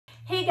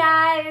Hey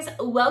guys,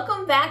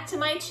 welcome back to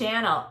my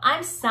channel.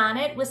 I'm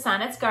Sonnet with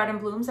Sonnet's Garden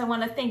Blooms. I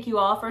want to thank you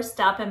all for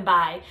stopping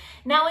by.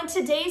 Now in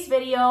today's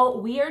video,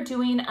 we are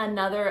doing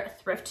another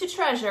thrift to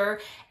treasure,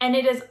 and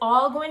it is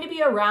all going to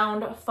be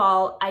around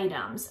fall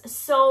items.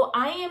 So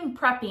I am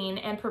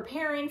prepping and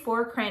preparing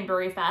for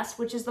Cranberryfest,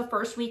 which is the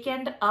first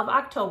weekend of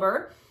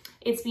October.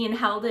 It's being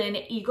held in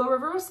Eagle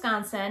River,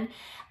 Wisconsin.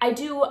 I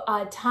do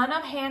a ton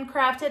of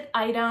handcrafted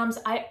items.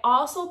 I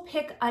also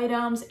pick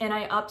items and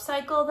I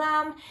upcycle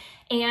them.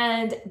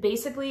 And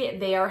basically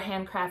they are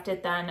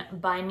handcrafted then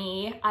by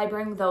me. I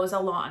bring those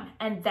along.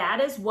 And that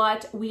is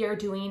what we are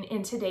doing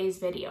in today's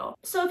video.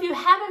 So if you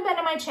haven't been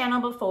to my channel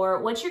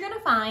before, what you're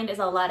gonna find is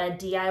a lot of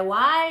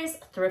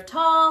DIYs, thrift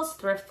hauls,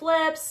 thrift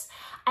flips.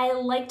 I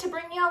like to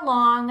bring you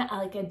along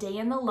like a day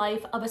in the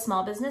life of a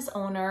small business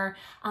owner.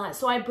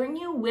 So I bring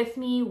you with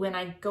me when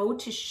I go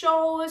to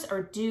shows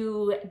or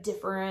do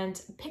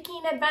different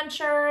picking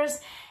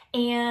adventures.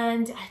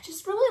 And I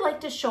just really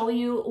like to show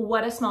you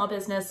what a small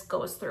business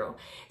goes through.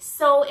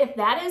 So if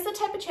that is the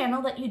type of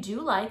channel that you do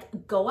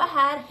like, go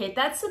ahead, hit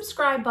that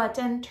subscribe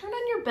button, turn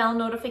on your bell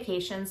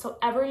notifications so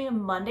every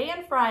Monday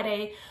and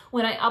Friday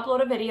when I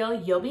upload a video,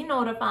 you'll be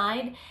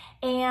notified.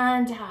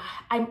 And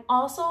I'm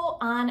also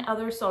on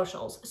other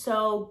socials.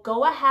 So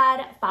go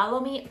ahead, follow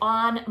me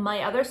on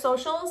my other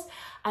socials.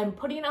 I'm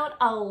putting out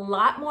a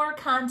lot more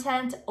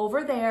content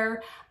over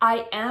there.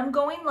 I am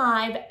going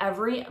live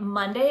every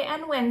Monday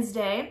and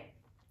Wednesday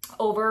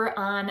over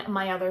on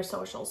my other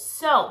socials.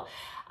 So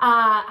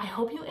I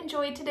hope you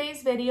enjoyed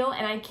today's video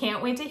and I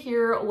can't wait to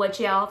hear what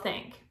y'all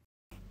think.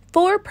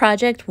 For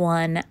project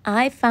one,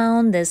 I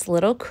found this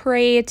little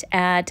crate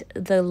at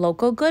the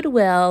local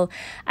Goodwill.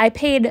 I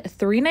paid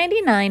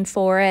 $3.99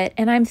 for it,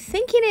 and I'm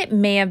thinking it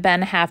may have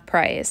been half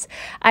price.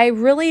 I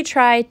really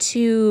try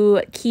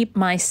to keep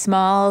my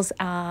smalls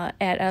at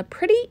a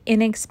pretty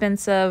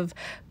inexpensive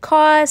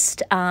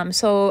cost,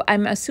 so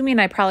I'm assuming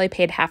I probably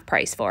paid half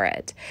price for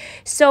it.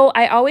 So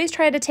I always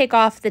try to take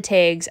off the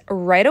tags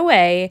right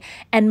away,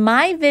 and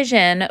my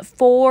vision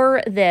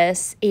for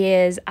this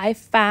is I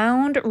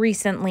found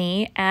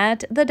recently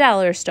at the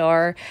dollar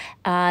store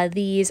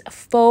these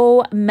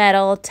faux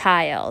metal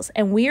tiles,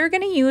 and we are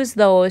going to use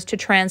those to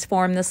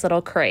transform this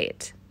little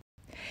crate.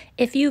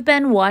 If you've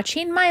been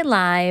watching my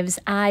lives,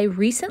 I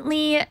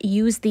recently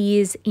used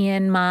these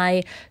in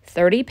my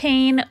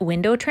 30-pane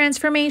window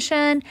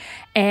transformation,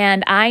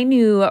 and I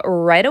knew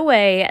right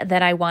away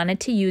that I wanted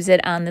to use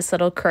it on this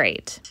little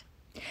crate.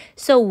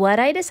 So what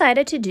I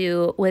decided to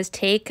do was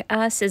take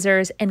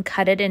scissors and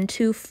cut it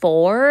into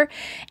 4,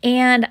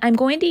 and I'm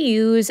going to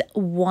use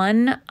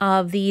one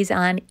of these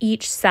on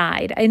each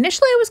side.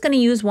 Initially, I was going to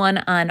use one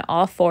on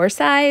all 4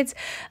 sides,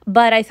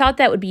 but I thought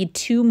that would be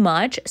too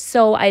much,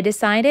 so I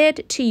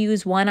decided to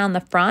use one on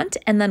the front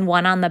and then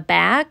one on the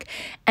back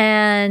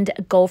and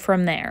go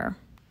from there.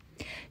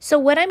 So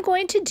what I'm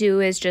going to do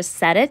is just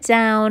set it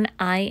down.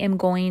 I am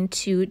going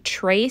to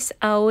trace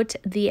out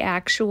the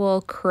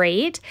actual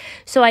crate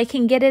so I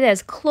can get it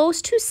as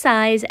close to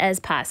size as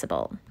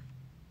possible.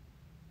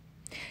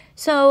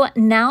 So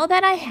now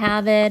that I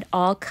have it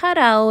all cut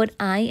out,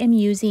 I am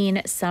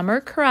using Summer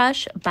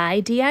Crush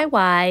by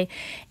DIY,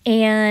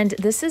 and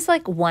this is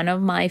like one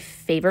of my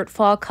favorite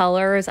fall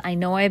colors. I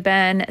know I've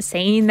been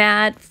saying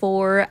that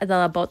for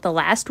about the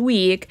last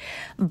week,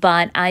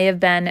 but I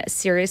have been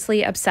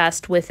seriously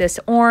obsessed with this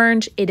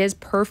orange. It is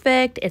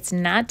perfect. It's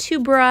not too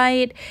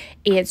bright.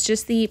 It's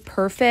just the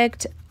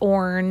perfect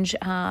orange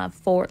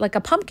for like a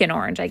pumpkin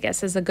orange, I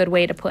guess is a good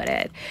way to put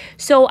it.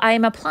 So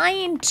I'm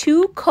applying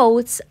 2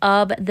 coats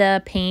of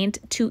the paint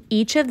to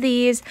each of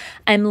these.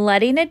 I'm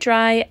letting it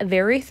dry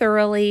very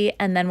thoroughly,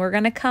 and then we're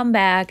going to come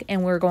back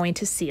and we're going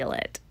to seal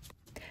it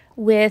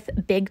with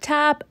Big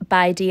Top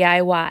by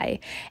DIY.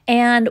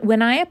 And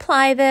when I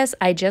apply this,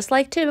 I just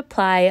like to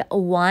apply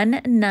one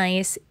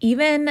nice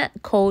even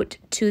coat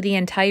to the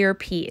entire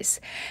piece.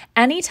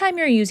 Anytime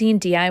you're using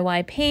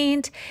DIY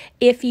paint,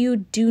 if you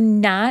do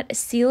not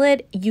seal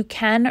it, you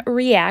can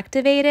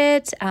reactivate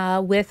it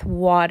with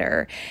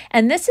water.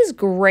 And this is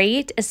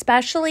great,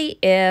 especially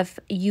if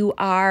you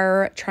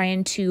are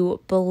trying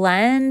to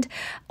blend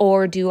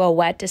or do a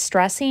wet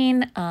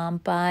distressing,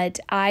 but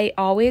I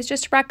always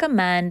just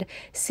recommend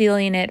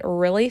sealing it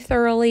really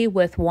thoroughly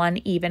with one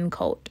even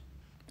coat.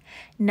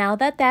 Now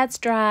that that's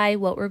dry,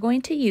 what we're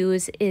going to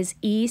use is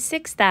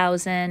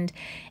E6000,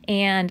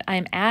 and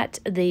I'm at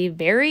the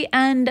very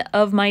end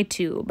of my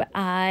tube.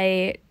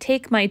 I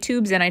take my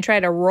tubes and I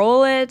try to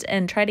roll it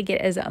and try to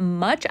get as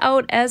much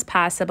out as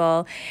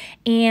possible,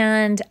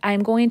 and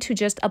I'm going to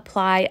just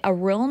apply a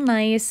real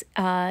nice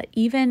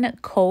even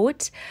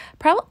coat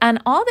probably on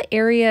all the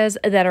areas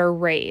that are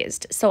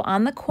raised. So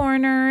on the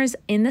corners,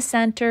 in the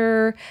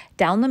center,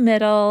 down the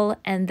middle,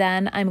 and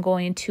then I'm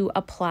going to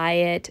apply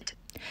it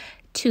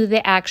to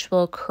the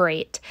actual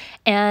crate.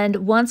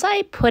 And once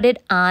I put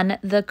it on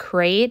the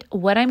crate,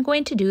 what I'm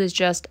going to do is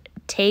just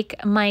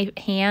take my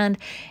hand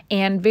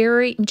and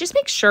just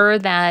make sure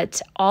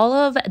that all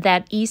of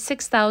that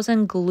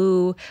E6000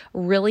 glue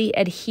really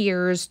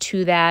adheres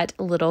to that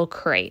little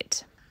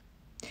crate.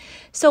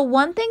 So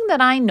one thing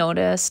that I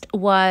noticed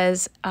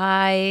was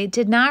I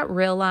did not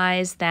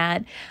realize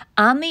that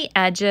on the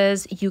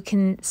edges you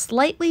can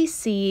slightly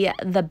see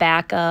the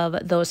back of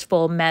those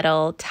full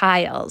metal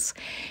tiles,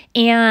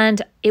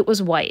 and it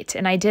was white,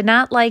 and I did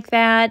not like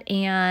that,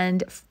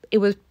 and it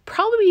was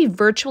probably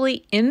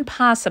virtually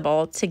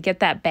impossible to get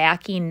that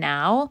backing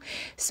now.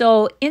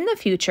 So in the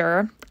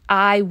future,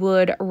 I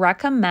would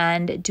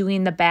recommend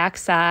doing the back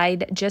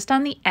side just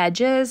on the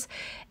edges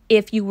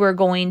if you were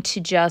going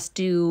to just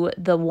do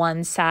the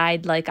one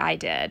side like I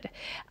did.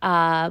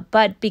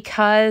 But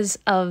because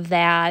of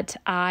that,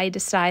 I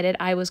decided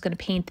I was going to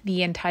paint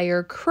the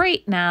entire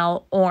crate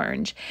now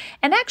orange.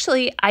 And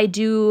actually, I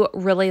do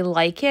really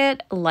like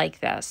it like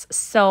this.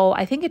 So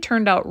I think it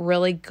turned out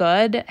really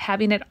good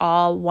having it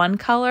all one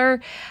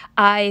color.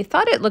 I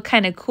thought it looked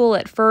kind of cool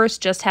at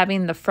first, just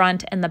having the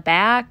front and the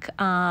back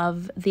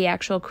of the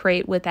actual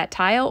crate with that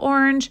tile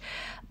orange.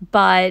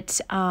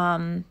 But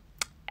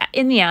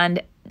in the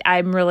end,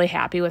 I'm really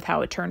happy with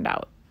how it turned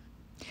out.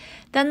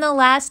 Then the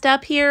last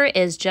step here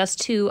is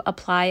just to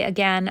apply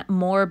again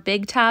more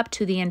Big Top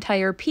to the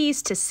entire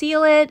piece to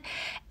seal it,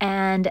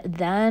 and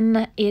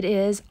then it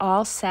is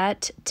all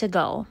set to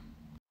go.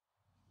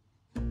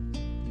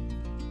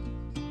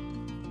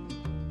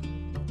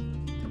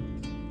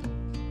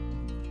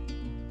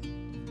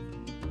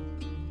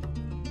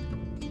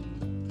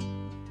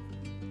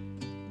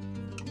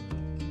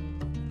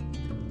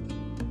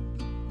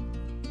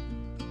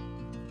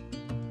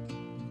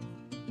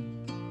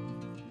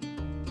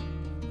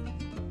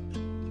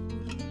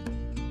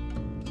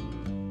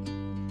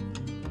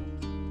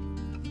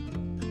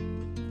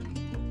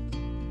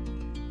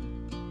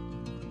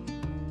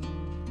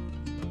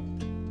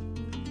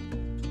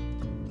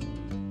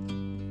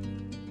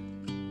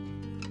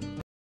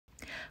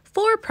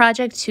 For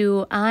project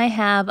 2, I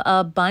have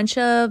a bunch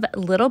of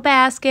little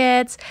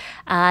baskets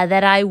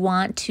that I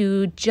want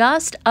to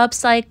just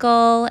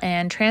upcycle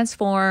and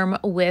transform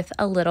with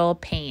a little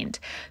paint.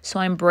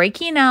 So I'm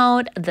breaking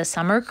out the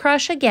Summer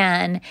Crush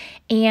again,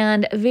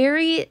 and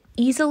very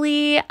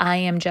easily I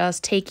am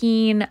just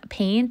taking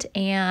paint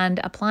and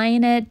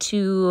applying it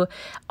to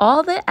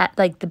all the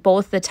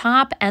both the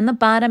top and the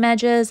bottom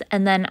edges,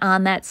 and then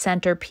on that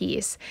center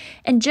piece,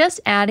 and just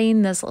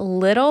adding this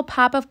little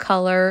pop of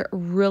color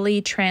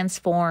really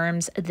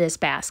transforms this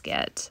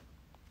basket.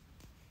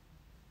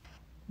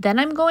 Then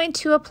I'm going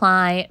to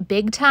apply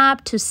Big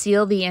Top to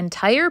seal the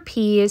entire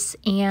piece,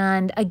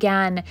 and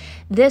again,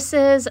 this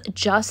is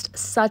just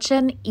such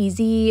an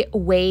easy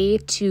way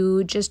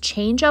to just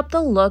change up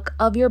the look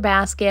of your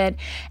basket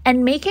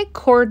and make it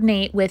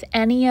coordinate with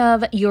any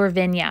of your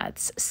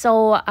vignettes.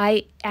 So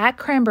at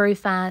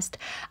Cranberryfest,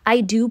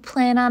 I do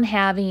plan on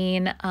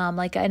having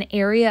like an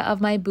area of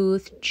my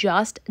booth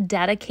just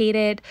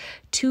dedicated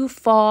to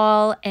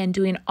fall and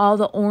doing all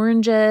the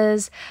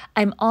oranges.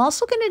 I'm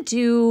also going to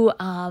do,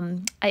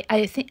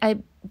 I think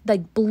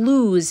like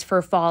blues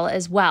for fall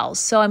as well.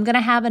 So I'm going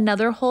to have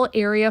another whole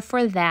area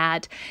for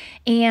that.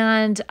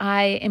 And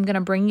I am going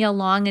to bring you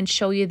along and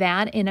show you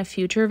that in a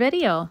future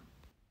video.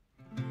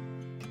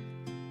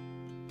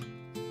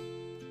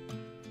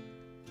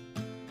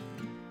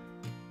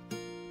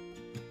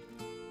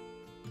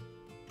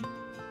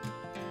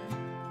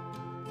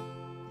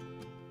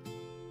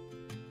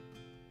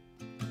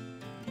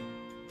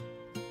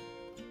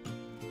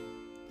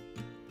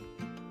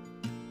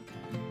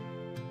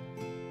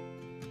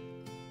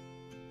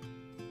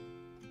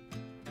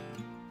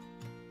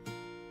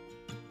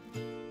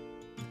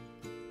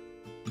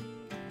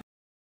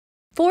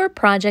 For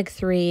project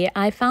 3,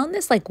 I found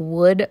this like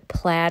wood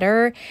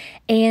platter,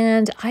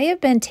 and I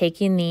have been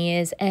taking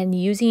these and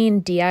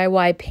using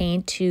DIY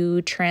paint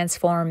to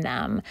transform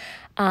them.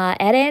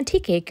 At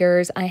Antique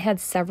Acres, I had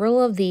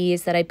several of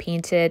these that I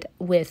painted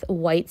with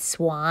White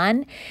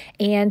Swan,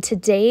 and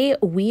today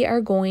we are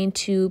going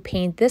to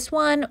paint this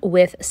one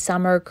with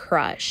Summer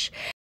Crush.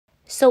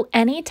 So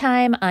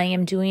anytime I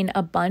am doing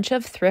a bunch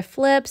of thrift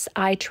flips,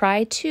 I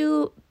try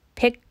to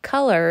pick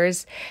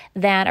colors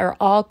that are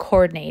all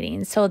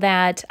coordinating so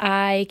that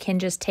I can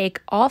just take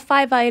all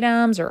 5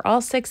 items or all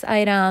 6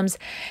 items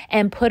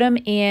and put them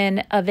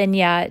in a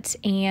vignette,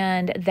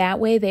 and that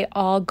way they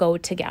all go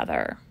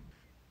together.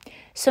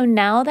 So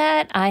now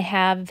that I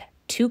have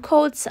 2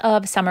 coats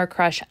of Summer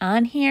Crush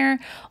on here,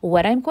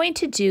 what I'm going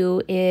to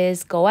do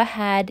is go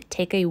ahead,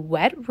 take a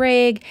wet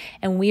rig,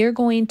 and we are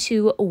going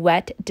to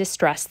wet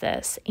distress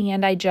this.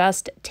 And I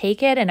just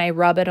take it and I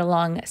rub it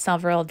along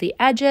several of the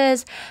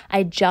edges.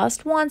 I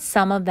just want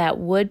some of that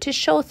wood to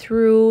show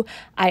through.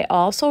 I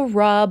also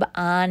rub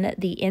on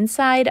the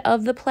inside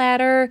of the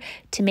platter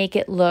to make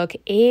it look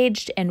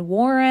aged and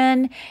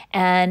worn.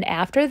 And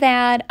after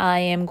that, I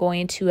am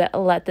going to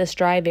let this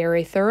dry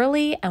very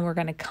thoroughly, and we're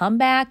going to come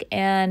back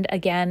and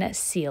again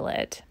seal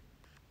it.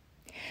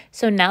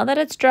 So now that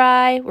it's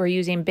dry, we're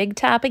using Big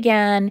Top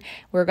again.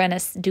 We're going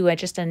to do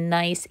just a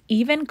nice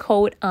even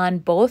coat on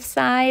both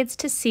sides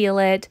to seal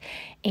it,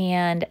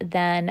 and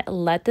then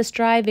let this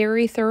dry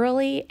very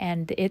thoroughly,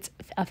 and it's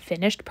a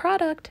finished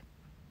product.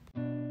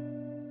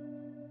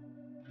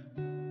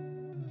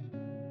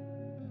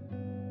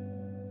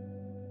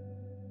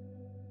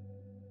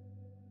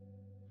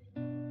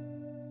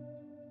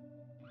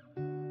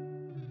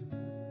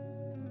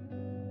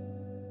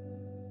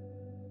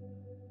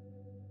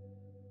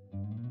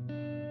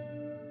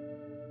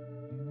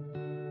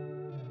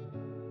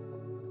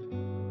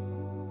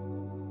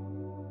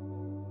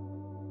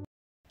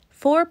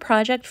 For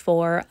Project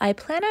 4, I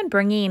plan on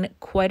bringing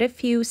quite a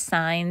few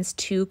signs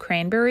to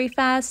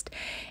Cranberryfest,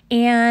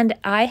 and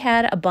I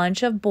had a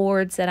bunch of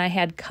boards that I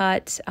had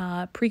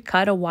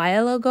pre-cut a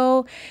while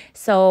ago.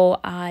 So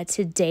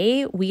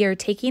today we are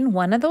taking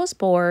one of those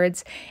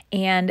boards,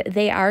 and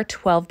they are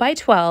 12 by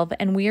 12,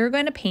 and we are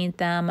going to paint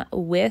them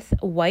with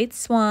white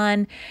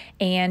swan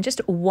and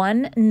just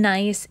one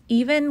nice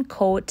even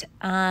coat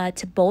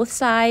to both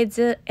sides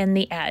and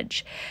the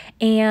edge.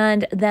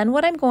 And then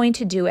what I'm going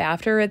to do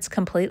after it's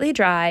completely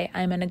dry,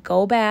 I'm going to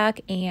go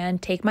back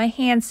and take my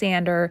hand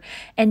sander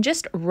and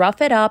just rough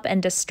it up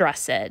and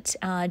distress it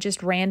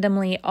just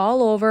randomly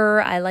all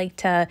over. I like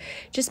to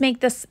just make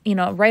this,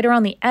 right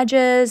around the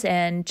edges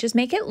and just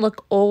make it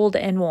look old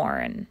and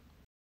worn.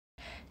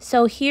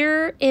 So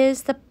here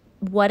is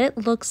what it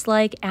looks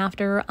like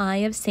after I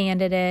have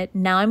sanded it.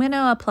 Now I'm going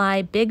to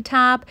apply Big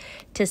Top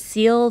to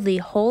seal the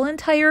whole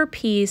entire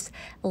piece,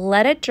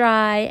 let it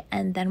dry,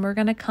 and then we're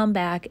going to come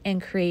back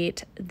and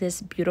create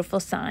this beautiful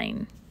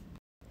sign.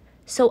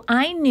 So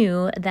I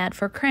knew that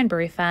for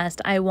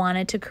Cranberryfest, I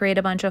wanted to create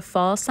a bunch of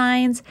fall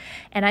signs,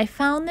 and I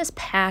found this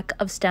pack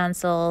of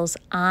stencils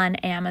on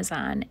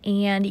Amazon,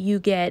 and you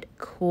get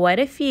quite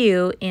a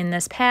few in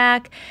this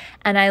pack,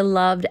 and I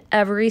loved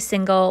every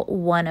single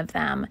one of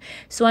them.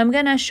 So I'm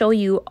going to show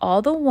you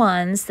all the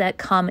ones that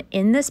come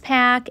in this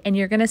pack, and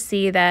you're going to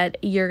see that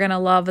you're going to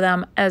love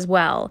them as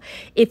well.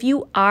 If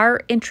you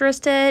are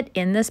interested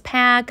in this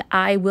pack,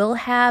 I will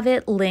have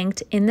it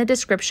linked in the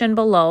description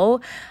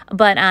below,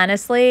 but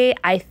honestly,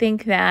 I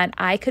think that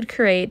I could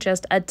create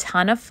just a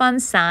ton of fun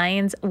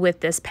signs with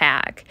this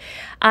pack.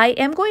 I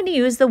am going to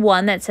use the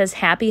one that says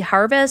Happy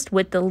Harvest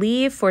with the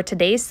leaf for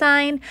today's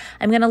sign.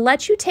 I'm going to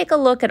let you take a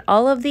look at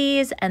all of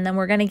these, and then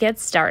we're going to get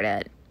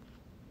started.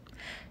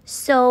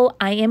 So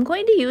I am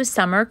going to use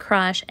Summer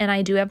Crush, and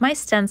I do have my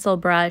stencil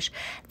brush.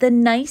 The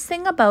nice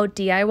thing about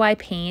DIY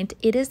paint,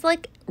 it is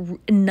like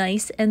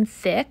nice and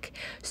thick.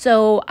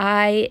 So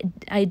I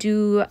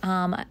do,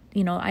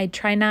 I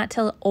try not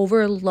to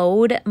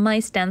overload my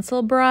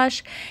stencil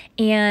brush,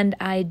 and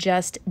I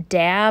just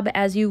dab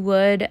as you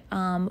would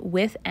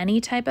with any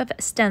type of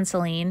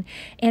stenciling.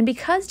 And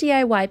because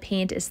DIY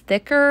paint is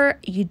thicker,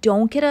 you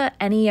don't get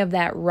any of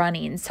that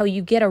running. So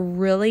you get a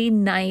really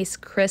nice,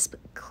 crisp,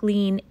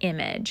 clean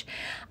image.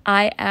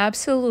 I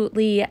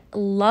absolutely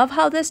love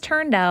how this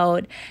turned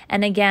out.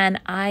 And again,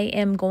 I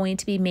am going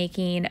to be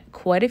making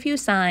quite a few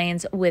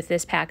signs with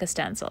this pack of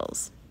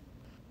stencils.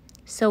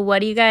 So what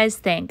do you guys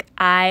think?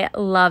 I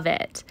love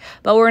it,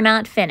 but we're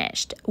not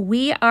finished.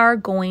 We are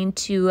going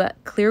to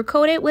clear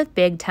coat it with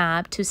Big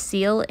Top to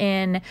seal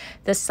in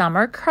the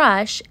Summer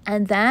Crush,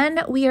 and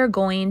then we are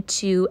going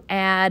to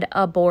add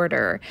a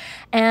border.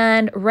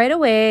 And right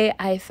away,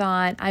 I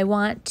thought I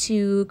want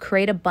to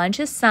create a bunch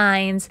of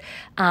signs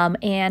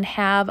and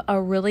have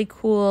a really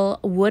cool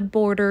wood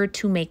border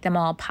to make them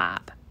all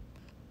pop.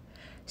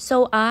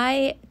 So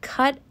I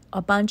cut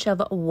a bunch of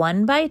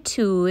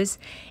 1x2s,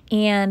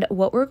 and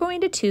what we're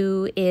going to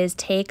do is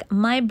take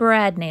my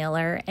brad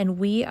nailer, and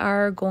we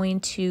are going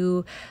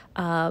to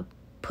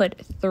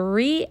put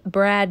 3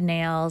 brad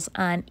nails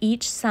on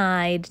each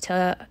side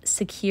to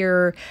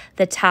secure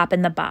the top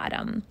and the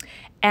bottom.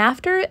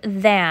 After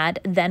that,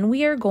 then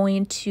we are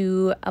going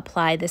to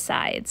apply the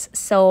sides.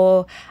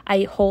 So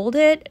I hold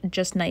it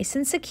just nice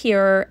and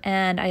secure,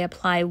 and I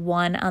apply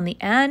one on the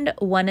end,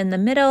 one in the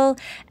middle,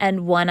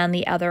 and one on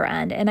the other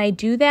end. And I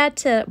do that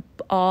to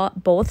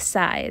both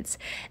sides.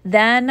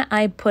 Then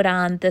I put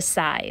on the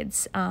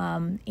sides,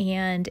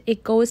 and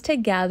it goes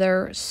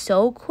together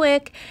so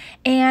quick,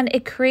 and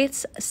it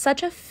creates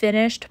such a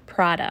finished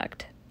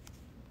product.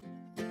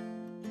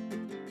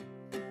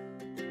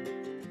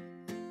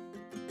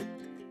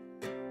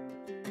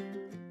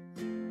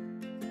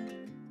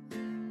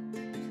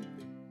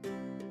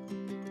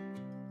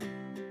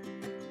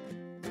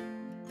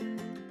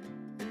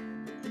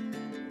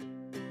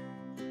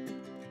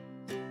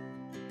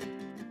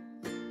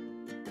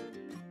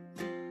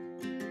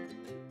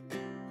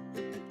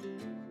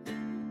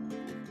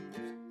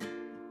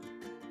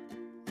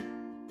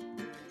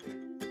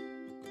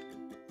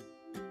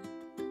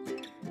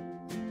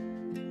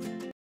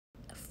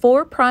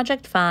 For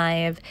Project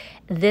 5,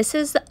 this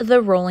is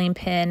the rolling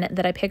pin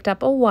that I picked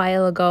up a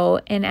while ago,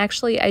 and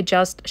actually I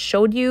just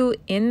showed you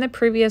in the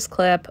previous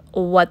clip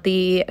what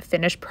the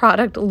finished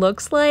product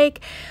looks like.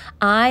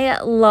 I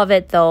love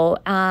it though.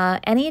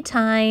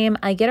 Anytime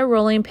I get a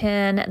rolling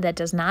pin that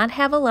does not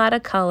have a lot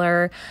of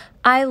color,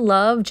 I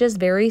love just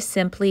very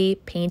simply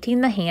painting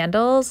the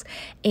handles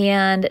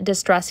and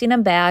distressing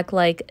them back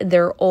like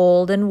they're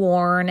old and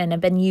worn and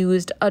have been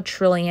used a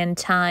trillion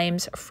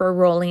times for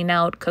rolling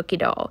out cookie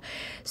dough.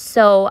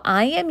 So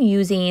I am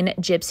using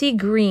Gypsy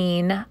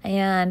Green,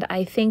 and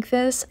I think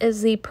this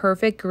is the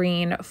perfect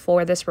green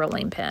for this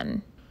rolling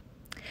pin.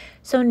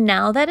 So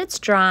now that it's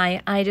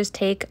dry, I just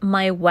take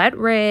my wet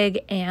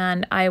rig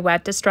and I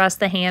wet distress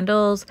the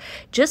handles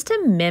just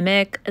to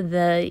mimic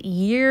the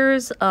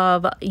years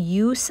of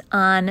use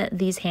on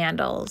these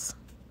handles.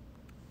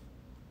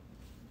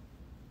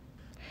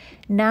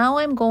 Now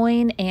I'm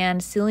going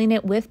and sealing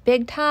it with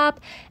Big Top.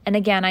 And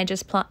again, I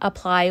just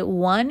apply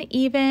one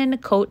even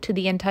coat to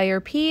the entire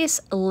piece,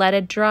 let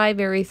it dry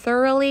very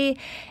thoroughly,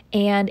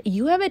 and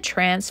you have a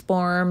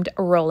transformed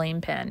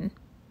rolling pin.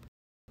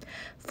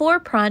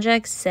 For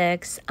project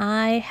 6,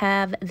 I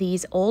have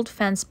these old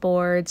fence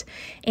boards,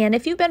 and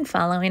if you've been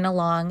following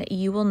along,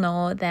 you will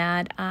know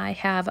that I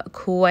have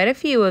quite a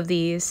few of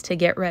these to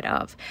get rid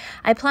of.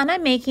 I plan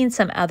on making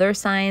some other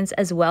signs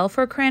as well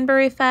for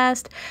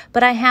Cranberryfest,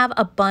 but I have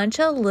a bunch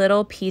of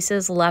little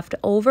pieces left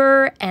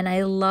over, and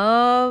I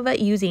love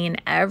using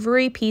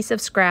every piece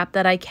of scrap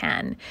that I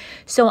can.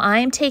 So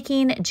I'm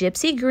taking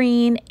Gypsy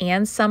Green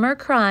and Summer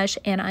Crush,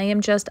 and I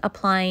am just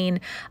applying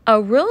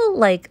a real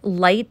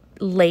light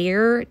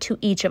layer to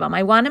each of them.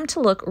 I want them to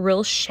look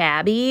real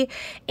shabby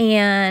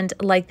and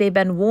like they've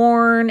been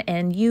worn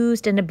and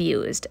used and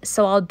abused.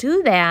 So I'll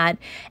do that,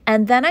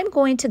 and then I'm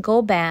going to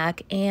go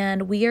back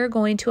and we are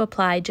going to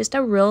apply just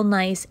a real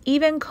nice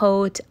even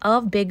coat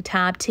of Big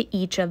Top to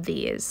each of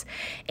these.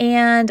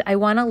 And I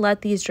want to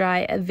let these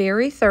dry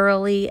very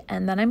thoroughly,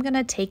 and then I'm going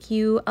to take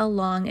you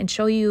along and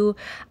show you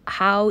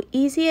how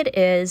easy it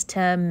is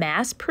to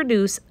mass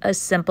produce a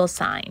simple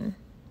sign.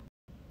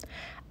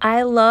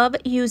 I love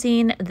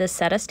using the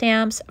set of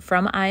stamps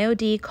from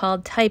IOD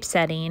called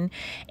Typesetting,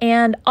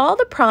 and all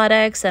the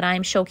products that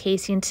I'm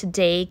showcasing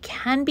today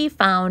can be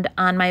found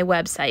on my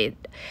website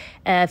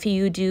if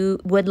you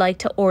would like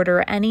to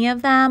order any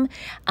of them.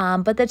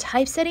 But the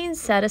Typesetting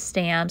set of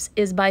stamps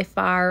is by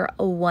far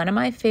one of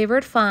my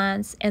favorite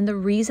fonts, and the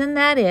reason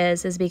that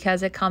is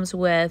because it comes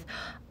with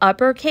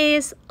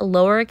uppercase,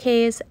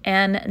 lowercase,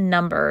 and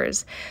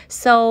numbers.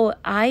 So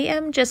I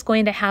am just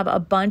going to have a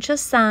bunch of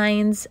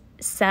signs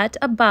set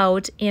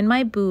about in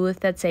my booth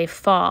that say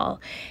fall,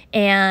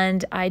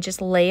 and I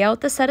just lay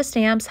out the set of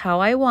stamps how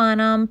I want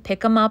them,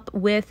 pick them up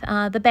with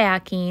the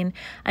backing.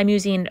 I'm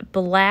using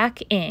black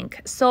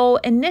ink. So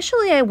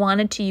initially I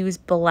wanted to use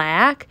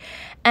black,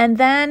 and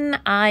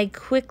then I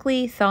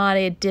quickly thought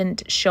it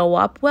didn't show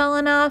up well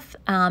enough.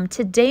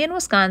 Today in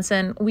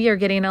Wisconsin, we are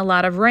getting a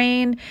lot of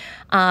rain,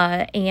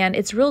 and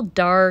it's real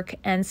dark,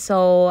 and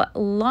so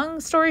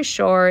long story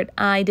short,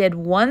 I did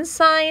one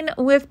sign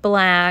with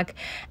black,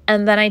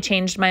 and then I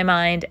changed my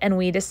mind, and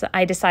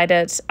I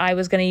decided I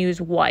was going to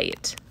use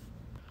white.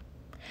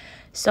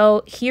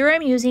 So here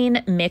I'm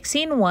using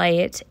mixing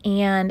white,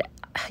 and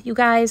you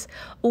guys,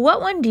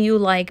 what one do you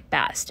like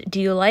best? Do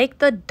you like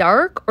the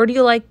dark or do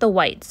you like the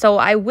white? So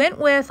I went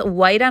with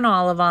white on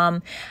all of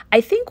them.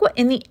 I think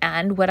in the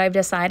end, what I've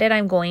decided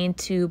I'm going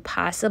to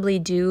possibly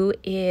do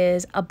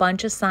is a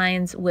bunch of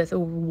signs with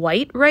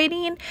white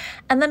writing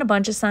and then a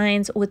bunch of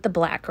signs with the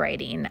black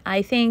writing.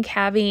 I think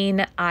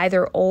having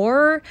either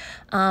or.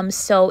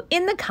 So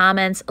in the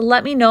comments,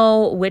 let me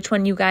know which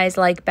one you guys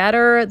like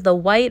better, the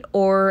white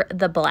or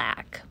the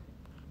black.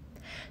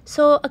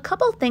 So a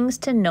couple things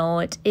to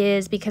note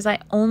is because I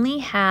only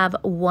have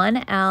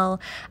one L,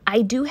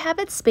 I do have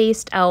it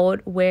spaced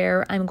out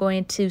where I'm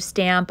going to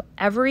stamp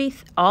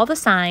all the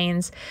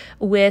signs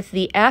with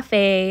the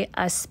FA,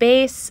 a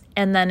space,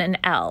 and then an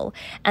L.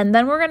 And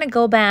then we're going to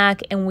go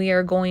back and we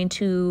are going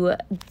to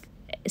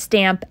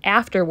stamp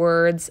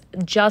afterwards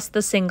just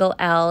the single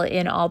L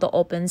in all the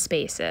open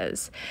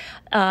spaces.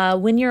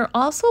 When you're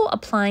also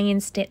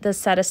applying the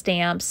set of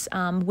stamps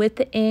with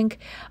the ink,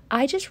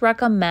 I just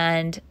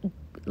recommend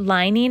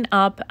lining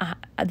up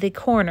the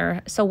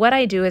corner. So what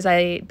I do is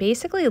I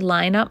basically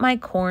line up my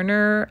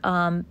corner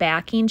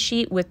backing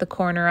sheet with the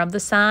corner of the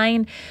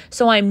sign,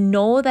 so I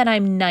know that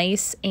I'm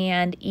nice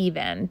and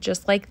even,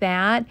 just like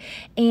that.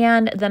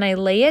 And then I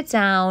lay it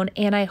down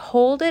and I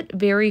hold it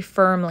very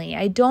firmly.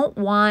 I don't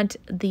want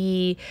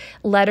the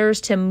letters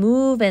to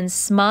move and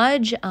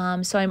smudge,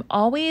 so I'm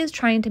always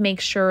trying to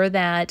make sure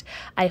that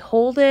I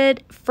hold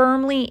it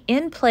firmly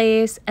in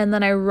place, and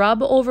then I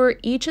rub over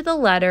each of the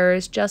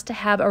letters just to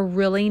have a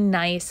really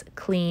nice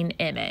clean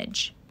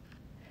image.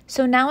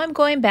 So now I'm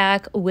going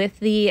back with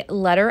the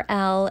letter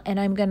L, and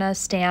I'm gonna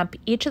stamp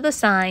each of the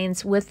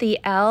signs with the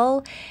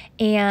L,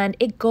 and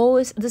it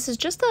goes, this is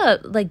just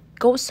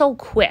goes so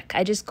quick.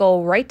 I just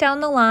go right down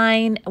the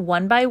line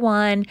one by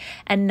one,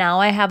 and now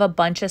I have a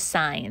bunch of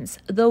signs.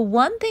 The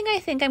one thing I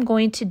think I'm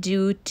going to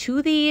do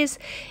to these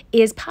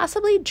is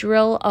possibly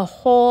drill a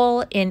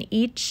hole in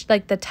each,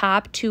 like the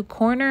top two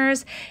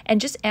corners, and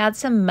just add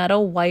some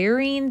metal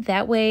wiring.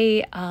 That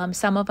way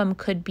some of them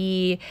could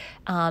be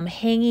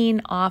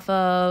hanging off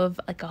of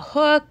like a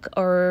hook,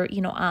 or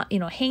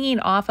hanging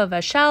off of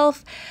a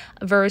shelf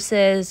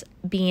versus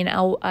being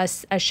a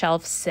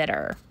shelf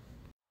sitter.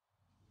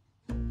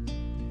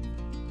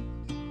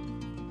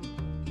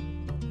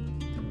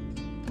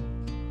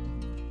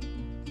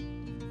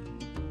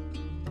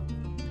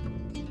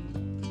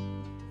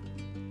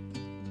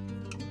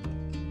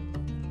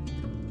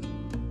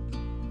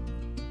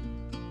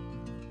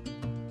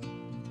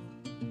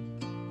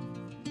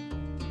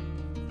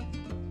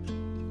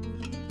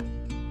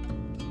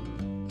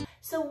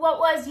 So what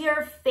was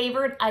your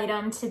favorite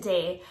item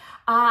today?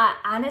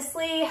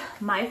 Honestly,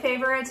 my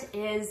favorite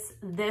is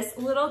this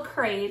little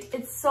crate.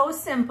 It's so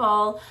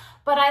simple,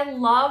 but I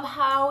love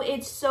how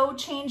it's so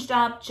changed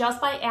up just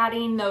by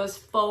adding those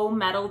faux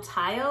metal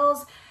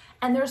tiles.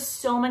 And there's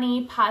so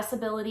many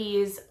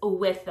possibilities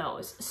with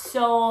those.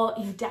 So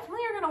you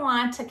definitely are gonna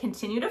want to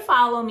continue to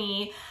follow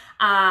me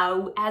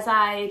as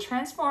I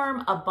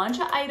transform a bunch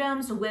of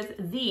items with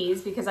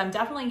these, because I'm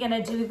definitely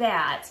gonna do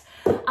that.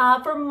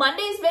 For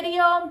Monday's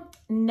video,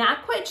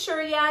 not quite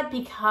sure yet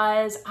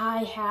because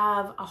I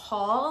have a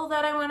haul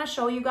that I wanna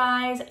show you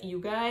guys. You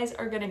guys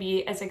are gonna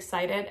be as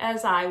excited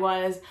as I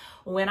was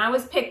when I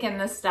was picking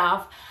this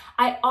stuff.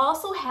 I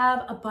also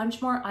have a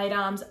bunch more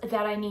items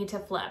that I need to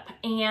flip,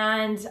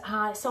 and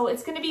so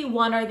it's gonna be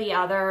one or the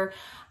other.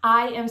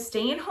 I am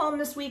staying home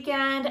this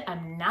weekend,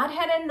 I'm not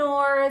heading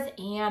north,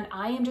 and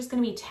I am just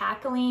gonna be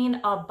tackling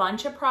a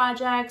bunch of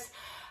projects.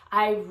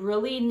 I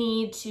really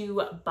need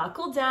to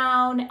buckle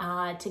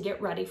down to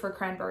get ready for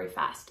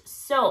Cranberryfest.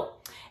 So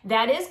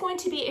that is going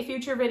to be a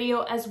future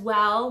video as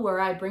well, where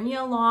I bring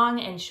you along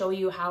and show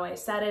you how I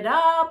set it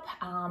up.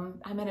 I'm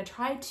gonna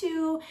try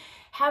to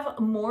have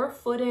more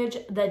footage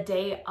the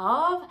day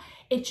of.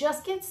 It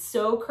just gets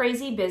so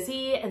crazy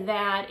busy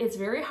that it's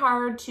very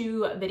hard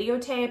to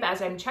videotape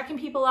as I'm checking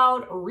people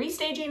out,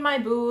 restaging my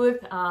booth,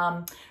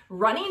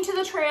 running to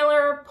the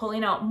trailer,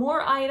 pulling out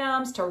more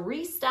items to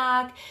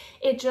restock.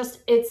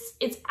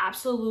 It's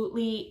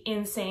absolutely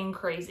insane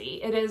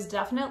crazy. It is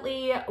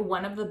definitely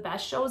one of the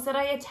best shows that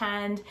I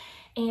attend.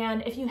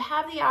 And if you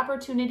have the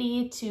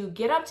opportunity to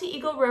get up to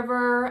Eagle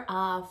River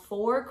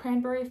for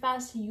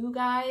Cranberryfest, you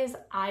guys,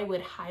 I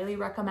would highly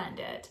recommend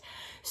it.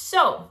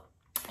 So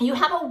you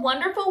have a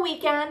wonderful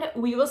weekend.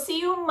 We will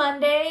see you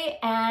Monday,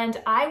 and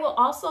I will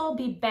also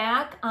be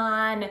back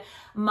on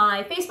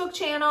my Facebook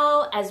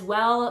channel as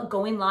well,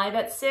 going live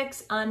at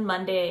 6 on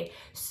Monday.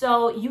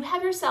 So you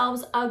have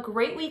yourselves a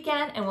great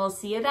weekend, and we'll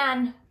see you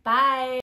then. Bye.